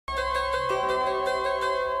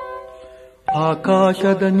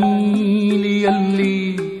ಆಕಾಶದ ನೀಲಿಯಲ್ಲಿ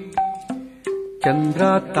ಚಂದ್ರ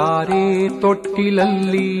ತಾರೆ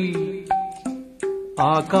ತೊಟ್ಟಿಲಲ್ಲಿ,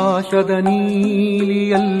 ಆಕಾಶದ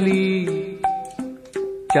ನೀಲಿಯಲ್ಲಿ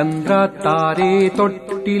ಚಂದ್ರ ತಾರೆ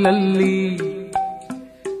ತೊಟ್ಟಿಲಲ್ಲಿ,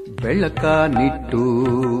 ಬೆಳಕ ನಿಟ್ಟು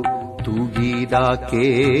ತೂಗಿದಾಕೆ,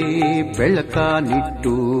 ಬೆಳಕ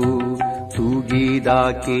ನಿಟ್ಟು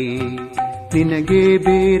ತೂಗಿದಾಕೆ, ನಿನಗೆ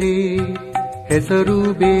ಬೇರೆ ಹೆಸರು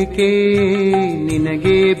ಬೇಕೆ,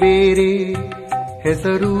 ನಿನಗೆ ಬೇರೆ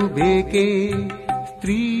ಹೆಸರು ಬೇಕೆ,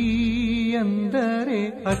 ಸ್ತ್ರೀ ಅಂದರೆ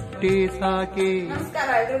ಅಷ್ಟೇ ಸಾಕೆ.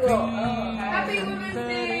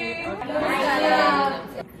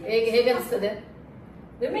 ಹೇಗೆ ಅನಿಸ್ತದೆ?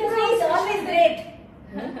 Women's Day is always great.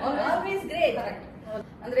 Always great.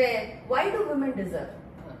 ಅಂದ್ರೆ why do women deserve?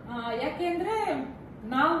 ಯಾಕೆಂದ್ರೆ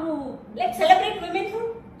ನಾವು Let's celebrate womanhood.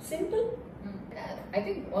 Simple. I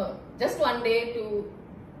think just one day to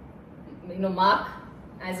mark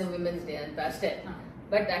as a women's day ಅಂತ ಅಷ್ಟೇ.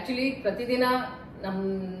 ಬಟ್ ಆಕ್ಚುಲಿ ಪ್ರತಿದಿನ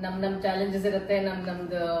ನಮ್ ಚಾಲೆಂಜಸ್ ಇರುತ್ತೆ,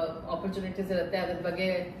 ನಮ್ದು ಆಪರ್ಚುನಿಟೀಸ್ ಇರುತ್ತೆ, ಅದ್ರ ಬಗ್ಗೆ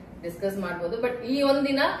ಡಿಸ್ಕಸ್ ಮಾಡ್ಬೋದು. ಬಟ್ ಈ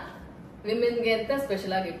ಒಂದಿನ ವಿಮೆನ್ಗೆ ಅಂತ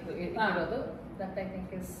ಸ್ಪೆಷಲ್ ಆಗಿ ಇರೋದು. ದಟ್ ಐ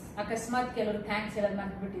ಥಿಂಕ್ ಇಸ್ ಅಕಸ್ಮಾತ್ ಕೆಲವರು ಥ್ಯಾಂಕ್ಸ್ ಎಲ್ಲ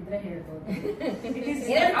ಮಾಡ್ಬಿಟ್ಟಿದ್ರೆ ಹೇಳ್ಬೋದು.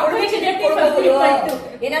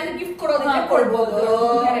 ಏನಾದ್ರು ಗಿಫ್ಟ್ ಕೊಡೋದಕ್ಕೆ ಕೊಡ್ಬೋದು.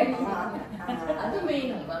 ಅದು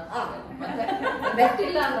ಮೇನ್ ಅಲ್ವಾ? ಬೆಸ್ಟ್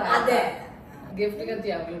ಇಲ್ಲ ಅದೇ ಗಿಫ್ಟ್ ಗಂತ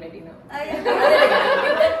ಯಾವಾಗಲೂ ರೆಡಿ ನಾವು.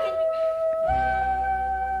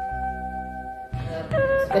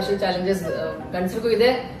 ಸ್ಪೆಷಲ್ ಚಾಲೆಂಜಸ್ ಗಂಡಸ್ರಿಗೂ ಇದೆ,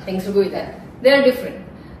 ಹೆಂಗಸ್ರಿಗೂ ಇದೆ. They are different.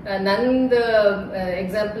 ನಂದು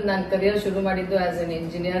ಎಕ್ಸಾಂಪಲ್, ನಾನು ಕರಿಯರ್ ಶುರು ಮಾಡಿದ್ದು as an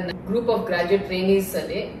engineer. Group of graduate trainees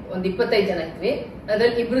ಅಲ್ಲಿ ಒಂದು 25 ಜನ ಇದ್ವಿ.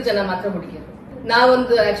 ಅದ್ರಲ್ಲಿ 2 ಜನ ಮಾತ್ರ ಹುಡುಗಿಯರು.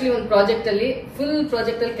 ನಾವೊಂದು ಆಕ್ಚುಲಿ ಒಂದು ಪ್ರಾಜೆಕ್ಟ್ ಅಲ್ಲಿ ಫುಲ್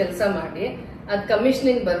ಪ್ರಾಜೆಕ್ಟ್ ಅಲ್ಲಿ ಕೆಲಸ ಮಾಡಿ ಅದ್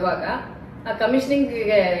ಕಮಿಷನಿಂಗ್ ಬರುವಾಗ ಆ ಕಮಿಷನಿಂಗ್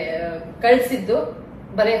ಕಳ್ಸಿದ್ದು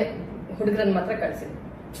ಬರೇ ಹುಡುಗರನ್ನ ಮಾತ್ರ ಕಳ್ಸಿದ್ದು.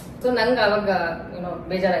 ಸೊ ನಂಗೆ ಅವಾಗ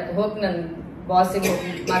ಬೇಜಾರಾಯ್ತು. ಹೋಗಿ ನನ್ನ ಬಾಸಿಗೆ ಹೋಗಿ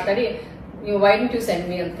ಮಾತಾಡಿ, ನೀವು why don't you send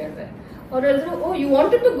me ಅಂತ ಹೇಳಿದ್ರೆ, ಅವ್ರು ಹೇಳಿದ್ರು, ಓ you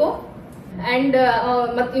wanted to go. And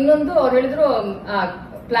ಮತ್ತೆ ಇನ್ನೊಂದು ಅವ್ರು ಹೇಳಿದ್ರು,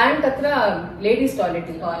 ಪ್ಲಾಂಟ್ ಹತ್ರ ಲೇಡೀಸ್ ಟಾಯ್ಲೆಟ್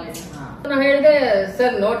ಇಲ್ಲ. ನಾನು ಹೇಳಿದೆ,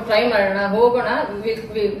 ಸರ್ ಟ್ರೈ ಮಾಡೋಣ, ಹೋಗೋಣ,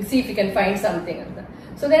 C if you can find something ಅಂತ.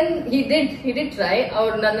 So then he did try.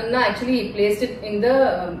 ಅವ್ರು ನನ್ನನ್ನ actually placed it in the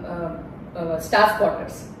staff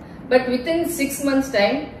quarters. But within 6 months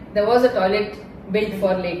time there was a toilet built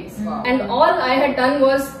for ladies. And all I had done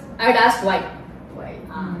was I had asked why.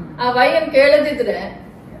 ಆ Y ಅಂತ ಕೇಳದಿದ್ರೆ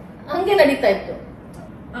ಹಂಗೆ ನಡೀತಾ ಇತ್ತು.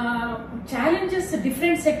 Challenges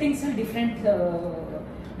different settings ಅಲ್ಲಿ different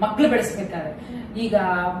ಮಕ್ಕಳು ಬೆಳೆಸ್ಬೇಕಾದ್ರೆ. ಈಗ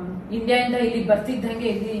ಇಂಡಿಯಾದಿಂದ ಇಲ್ಲಿ ಬರ್ತಿದ್ದಂಗೆ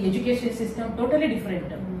ಇಲ್ಲಿ ಎಜುಕೇಶನ್ ಸಿಸ್ಟಮ್ ಟೋಟಲಿ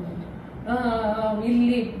ಡಿಫ್ರೆಂಟ್.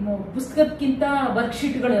 ಇಲ್ಲಿ ಪುಸ್ತಕಕ್ಕಿಂತ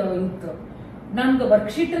ವರ್ಕ್ಶೀಟ್ಗಳು ಇತ್ತು. ನಮ್ಗೆ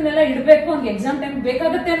ವರ್ಕ್ಶೀಟ್ನೆಲ್ಲ ಇಡಬೇಕು, ಹಂಗೆ ಎಕ್ಸಾಮ್ ಟೈಮ್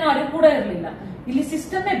ಬೇಕಾಗತ್ತೆ ಅನ್ನೋ ಅರಿವು ಕೂಡ ಇರಲಿಲ್ಲ. ಇಲ್ಲಿ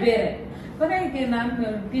ಸಿಸ್ಟಮೇ ಬೇರೆ. ಕೊನೆಗೆ ನಾನು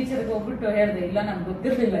ಟೀಚರ್ಗೆ ಹೋಗ್ಬಿಟ್ಟು ಹೇಳಿದೆ, ಇಲ್ಲ ನಮ್ಗೆ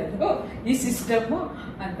ಗೊತ್ತಿರಲಿಲ್ಲ ಇದು ಈ ಸಿಸ್ಟಮ್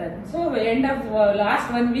ಅಂತ. So end of last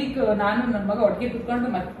 1 week ನಾನು ನನ್ನ ಮಗ ಒಟ್ಟಿಗೆ ಕುತ್ಕೊಂಡು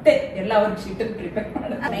ಮತ್ತೆ ಎಲ್ಲ ವರ್ಕ್ಶೀಟ್ ಪ್ರಿಪೇರ್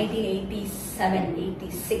ಮಾಡಿದೆ. 1987,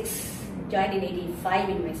 86 joined in 85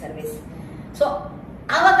 in my service. So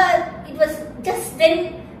aವಾಗ it was just then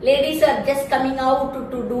ladies are just coming out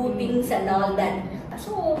to do things and all that.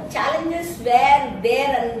 So challenges were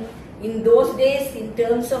there, and in those days in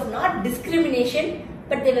terms of not discrimination,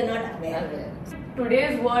 but they were not aware.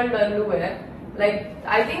 Today's world everywhere, like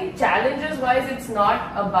I think challenges wise it's not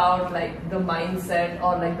about like the mindset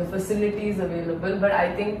or like the facilities available, but I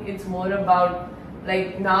think it's more about like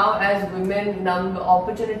now as women nam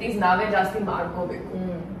opportunities nave jaasti ಮಾಡ್ಕೋಬೇಕು.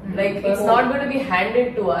 Like it's not going to be handed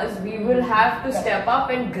to us. We will have to step up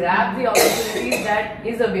and grab the opportunities that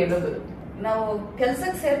is available. ನಾವು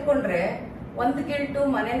ಕೆಲ್ಸಕ್ಕೆ ಸೇರ್ಕೊಂಡ್ರೆ ಒಂದು ಗಿಲ್ಟು,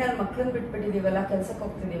 ಮನೆಯಲ್ಲಿ ಮಕ್ಳನ್ನ ಬಿಟ್ಬಿಟ್ಟಿದೀವಲ್ಲ, ಕೆಲ್ಸಕ್ಕೆ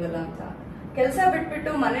ಹೋಗ್ತಿದೀವಲ್ಲ ಅಂತ. ಕೆಲಸ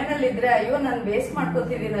ಬಿಟ್ಬಿಟ್ಟು ಮನೆಯಲ್ಲಿ ಇದ್ರೆ ಅಯ್ಯೋ ನಾನು ವೇಸ್ಟ್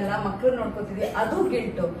ಮಾಡ್ಕೋತಿದೀನಲ್ಲ, ಮಕ್ಳು ನೋಡ್ಕೋತಿದೀವಿ, ಅದು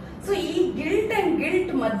ಗಿಲ್ಟು. ಸೊ ಈ ಗಿಲ್ಟ್ ಅಂಡ್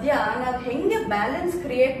ಗಿಲ್ಟ್ ಮಧ್ಯ ನಾವ್ ಹೆಂಗೆ ಬ್ಯಾಲೆನ್ಸ್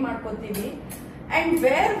ಕ್ರಿಯೇಟ್ ಮಾಡ್ಕೋತೀವಿ, and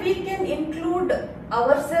where we can include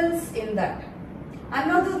our cells in that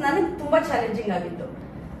ಅನ್ನೋದು ನನಗೆ ತುಂಬಾ ಚಾಲೆಂಜಿಂಗ್ ಆಗಿತ್ತು.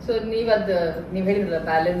 ಸೊ ನೀವ್ ಹೇಳಿದ್ರಲ್ಲ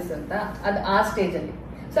ಬ್ಯಾಲೆನ್ಸ್ ಅಂತ, ಅದು ಆ ಸ್ಟೇಜ್ ಅಲ್ಲಿ.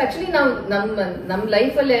 ಸೊ ಆಕ್ಚುಲಿ ನಾವು ನಮ್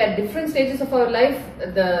ಲೈಫ್ ಅಲ್ಲಿ different stages of our life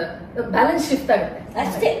balance shift ಆಗುತ್ತೆ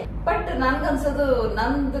ಅಷ್ಟೇ. ಬಟ್ ನನ್ಗನ್ಸೋದು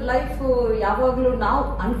ನಮ್ದು ಲೈಫ್ ಯಾವಾಗ್ಲೂ ನಾವು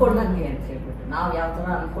ಅನ್ಕೊಂಡಂಗೆ ಅಂತ ಹೇಳ್ಬಿಟ್ಟು ನಾವು ಯಾವ ತರ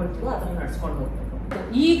ಅನ್ಕೊಳ್ತೀವೋ ಅದನ್ನ ನಡ್ಸ್ಕೊಂಡು ಹೋಗ್ಬೇಕು.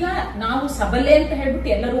 ಈಗ ನಾವು ಸಬಲೆ ಅಂತ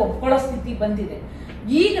ಹೇಳ್ಬಿಟ್ಟು ಎಲ್ಲರೂ ಒಪ್ಕೊಳ್ಳೋ ಸ್ಥಿತಿ ಬಂದಿದೆ.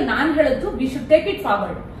 ಈಗ ನಾನ್ ಹೇಳದ್ದು we should take it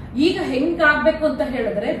forward. ಈಗ ಹೆಂಗಾಗ್ಬೇಕು ಅಂತ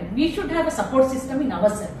ಹೇಳಿದ್ರೆ we should have a support system in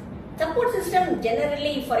our self. Support system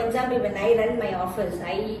generally, for example, when I run my office,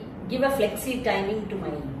 I give a flexi timing to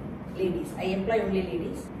my ladies. I employ only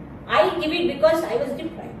ladies. I give it because I was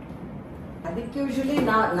deprived. ಅದಕ್ಕೆ usually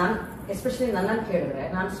ನಾನು especially ನನ್ನನ್ನು ಕೇಳಿದ್ರೆ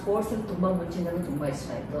ನಾನು sports ಅಲ್ಲಿ ತುಂಬಾ ಮುಂಚಿಂದನೂ ತುಂಬಾ ಇಷ್ಟ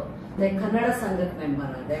ಆಯ್ತು. ಕನ್ನಡ ಸಂಘದ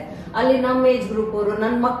ಮೆಂಬರ್ ಆದೆ. ಅಲ್ಲಿ ನಮ್ಮ ಏಜ್ ಗ್ರೂಪ್ ಅವರು,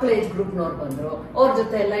 ನನ್ನ ಮಕ್ಕಳ ಏಜ್ ಗ್ರೂಪ್ನವ್ರು ಬಂದ್ರು. ಅವ್ರ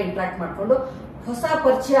ಜೊತೆ ಎಲ್ಲ ಇಂಟ್ರಾಕ್ಟ್ ಮಾಡ್ಕೊಂಡು ಹೊಸ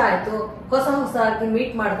ಪರಿಚಯ ಆಯ್ತು. ಹೊಸ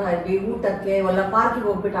ಮೀಟ್ ಮಾಡ್ತಾ ಇದ್ವಿ, ಊಟಕ್ಕೆ ಎಲ್ಲ ಪಾರ್ಕಿಗೆ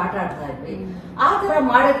ಹೋಗ್ಬಿಟ್ಟು ಆಟ ಆಡ್ತಾ ಇದ್ವಿ. ಆ ತರ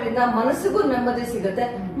ಮಾಡೋದ್ರಿಂದ ಮನಸ್ಸಿಗೂ ನೆಮ್ಮದಿ ಸಿಗುತ್ತೆ,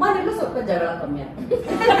 ಮನೇಲೂ ಸ್ವಲ್ಪ ಜಗಳ ಕಮ್ಮಿ ಆಗ್ತದೆ.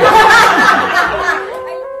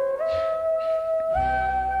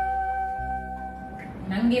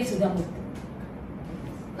 ನಂಗೆ ಸುಧಾಮೂರ್ತಿ,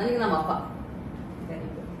 ನನಗೆ ನಮ್ಮ ಅಪ್ಪ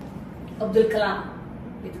Abdul Kalam,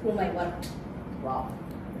 with whom I work.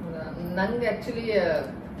 ನಂಗೆ ಆಕ್ಚುಲಿ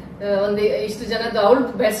ಒಂದು ಇಷ್ಟು ಜನದ ಅವಳ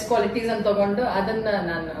ಬೆಸ್ಟ್ ಕ್ವಾಲಿಟೀಸ್ ಅಂತ ತಗೊಂಡು ಅದನ್ನ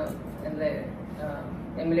ನಾನು ಅಂದ್ರೆ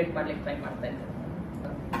ಎಮ್ಯುಲೇಟ್ ಮಾಡ್ಲಿಕ್ಕೆ ಟ್ರೈ ಮಾಡ್ತಾ ಇದ್ದೆ.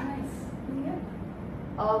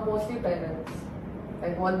 Mostly parents,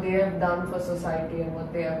 like what they have done for society and what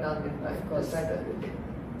they have done in life.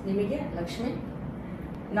 ನಿಮಗೆ ಲಕ್ಷ್ಮಿ?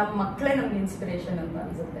 ನಮ್ಮ ಮಕ್ಕಳೇ ನಮ್ಗೆ ಇನ್ಸ್ಪಿರೇಷನ್ ಅಂತ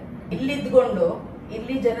ಅನ್ಸುತ್ತೆ. ಇಲ್ಲಿದ್ಕೊಂಡು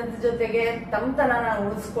ಇಲ್ಲಿ ಜನದ ಜೊತೆಗೆ ತಮ್ಮತನ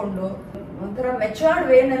ಉಳಿಸ್ಕೊಂಡು ಒಂಥರ ಮೆಚೂರ್ಡ್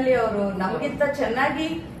ವೇನಲ್ಲಿ ಅವರು ನಮಗಿಂತ ಚೆನ್ನಾಗಿ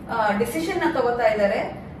ಡಿಸಿಷನ್ ತಗೋತಾ ಇದ್ದಾರೆ.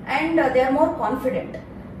 And they are more confident.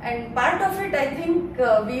 And part of it I think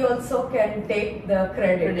we also can take the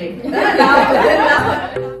credit.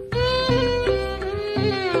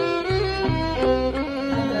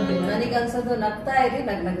 ನನಗನ್ಸೋದು ನಗ್ತಾ ಇರಿ,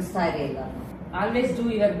 ನಗಿಸ್ತಾ ಇರಿ ಇಲ್ಲ. Always do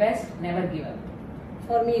your best, never give up.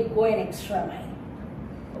 For me go N extra mile.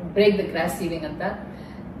 Break the cross ceiling ಅಂತ.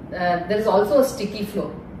 There is also sticky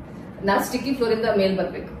floor. ನಾ sticky floor ಇಂದ ಮೇಲ್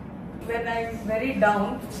ಬರ್ಬೇಕು. When I'm very down,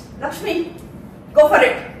 Lakshmi, go for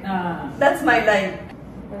it. That's my line.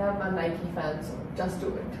 And I'm a Nike fan, so just do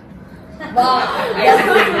it.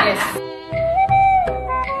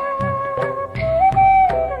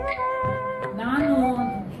 ನಾನು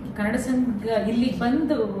ಕನ್ನಡ ಸಂಘ ಇಲ್ಲಿ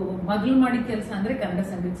ಬಂದು ಮೊದಲು ಮಾಡಿದ ಕೆಲಸ ಅಂದ್ರೆ ಕನ್ನಡ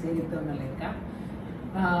ಸಂಘಕ್ಕೆ ಸೇರಿದ್ದು ಅನ್ನೋ ಲೆಕ್ಕ.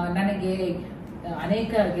 ನನಗೆ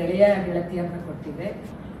ಅನೇಕ ಗೆಳೆಯ ಗೆಳತಿಯರನ್ನ ಕೊಟ್ಟಿದೆ.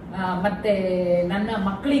 ಮತ್ತೆ ನನ್ನ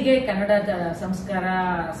ಮಕ್ಕಳಿಗೆ ಕನ್ನಡದ ಸಂಸ್ಕಾರ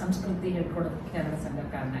ಸಂಸ್ಕೃತಿ ಹೇಳ್ಕೊಡೋದಕ್ಕೆ ಕನ್ನಡ ಸಂಘ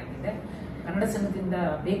ಕಾರಣ ಆಗಿದೆ. ಕನ್ನಡ ಸಂಘದಿಂದ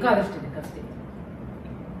ಬೇಕಾದಷ್ಟಿದೆ ಕಲ್ತಿದೆ.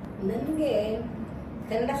 ನನಗೆ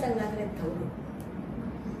ಕನ್ನಡ ಸಂಘ ಅಂದ್ರೆ ತವರು.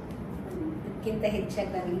 ಅದಕ್ಕಿಂತ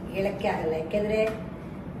ಹೆಚ್ಚಾಗಿ ನನಗೆ ಹೇಳಕ್ಕೆ ಆಗಲ್ಲ. ಯಾಕೆಂದ್ರೆ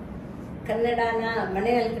ಕನ್ನಡನ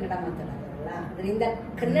ಮನೆಯಲ್ಲಿ ಕನ್ನಡ ಮಾತಾಡೋದಲ್ಲ, ಅದರಿಂದ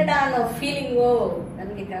ಕನ್ನಡ ಅನ್ನೋ ಫೀಲಿಂಗು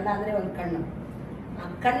ನನಗೆ. ಕನ್ನಡ ಅಂದ್ರೆ ಒಂದು ಕಣ್ಣು, ಆ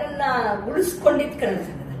ಕಣ್ಣನ್ನ ಉಳಿಸ್ಕೊಂಡಿದ್ದು ಕನ್ನಡ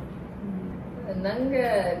ಸಂಘದಲ್ಲಿ. ನಂಗೆ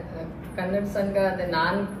ಕನ್ನಡ ಸಂಘ ಅದೇ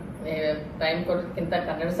ನಾನ್ ಟೈಮ್ ಕೊಡೋದಕ್ಕಿಂತ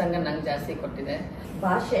ಕನ್ನಡ ಸಂಘ ನಂಗೆ ಜಾಸ್ತಿ ಕೊಟ್ಟಿದೆ.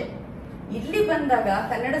 ಭಾಷೆ ಇಲ್ಲಿ ಬಂದಾಗ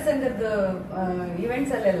ಕನ್ನಡ ಸಂಘದ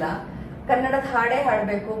ಇವೆಂಟ್ಸ್ ಅಲ್ಲೆಲ್ಲ ಕನ್ನಡದ ಹಾಡೇ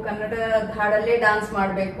ಹಾಡ್ಬೇಕು, ಕನ್ನಡದ ಹಾಡಲ್ಲೇ ಡಾನ್ಸ್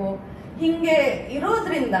ಮಾಡ್ಬೇಕು, ಹಿಂಗೆ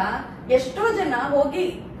ಇರೋದ್ರಿಂದ ಎಷ್ಟೋ ಜನ ಹೋಗಿ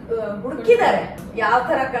ಹುಡುಕಿದ್ದಾರೆ ಯಾವ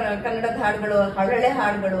ತರ ಕನ್ನಡದ ಹಾಡುಗಳು, ಹಳ್ಳೆ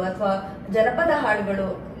ಹಾಡುಗಳು ಅಥವಾ ಜನಪದ ಹಾಡುಗಳು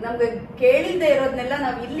ನಮ್ಗೆ ಕೇಳಿದ್ದೆ ಇರೋದ್ನೆಲ್ಲ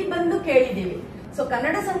ನಾವ್ ಇಲ್ಲಿ ಬಂದು ಕೇಳಿದೀವಿ. ಸೊ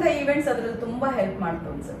ಕನ್ನಡ ಸಂಘ ಈವೆಂಟ್ಸ್ ಅದ್ರಲ್ಲಿ ತುಂಬಾ ಹೆಲ್ಪ್ ಮಾಡ್ತು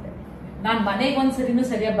ಅನ್ಸುತ್ತೆ. ನಾನ್ ಮನೆಗೆ ಒಂದ್ಸರಿನೂ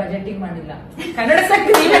ಸರಿಯಾಗಿ ಬಜೆಟಿಂಗ್ ಮಾಡಿಲ್ಲ ಕನ್ನಡ ಸಂಘ.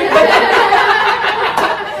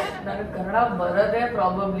 ನನಗೆ ಕನ್ನಡ ಬರೋದೇ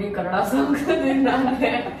probably Kannada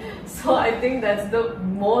ಸಂಘದಿಂದಾನೆ. So I think that's the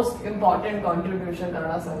most important contribution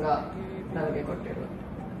Kannada ಸಂಘ ನನಗೆ ಕೊಟ್ಟಿರೋದು.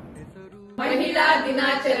 ಮಹಿಳಾ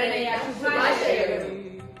ದಿನಾಚರಣೆಯ ಶುಭಾಶಯಗಳು.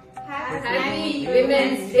 Happy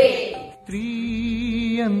women's day. ಸ್ತ್ರೀ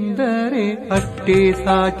ಅಂದರೆ ಅಷ್ಟೇ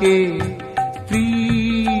ಸಾಕೆ, ಸ್ತ್ರೀ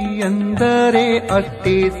ಅಂದರೆ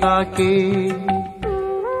ಅಷ್ಟೇ ಸಾಕೆ.